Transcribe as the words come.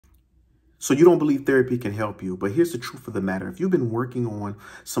So you don't believe therapy can help you. But here's the truth of the matter. If you've been working on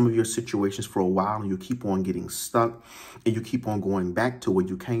some of your situations for a while and you keep on getting stuck and you keep on going back to where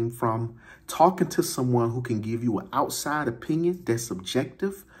you came from, talking to someone who can give you an outside opinion that's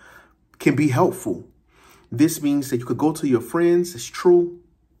subjective can be helpful. This means that you could go to your friends. It's true.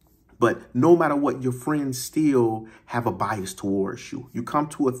 But no matter what, your friends still have a bias towards you. You come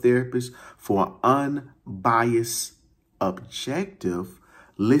to a therapist for an unbiased, objective,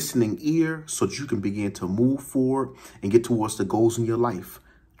 listening ear so that you can begin to move forward and get towards the goals in your life.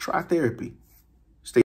 Try therapy.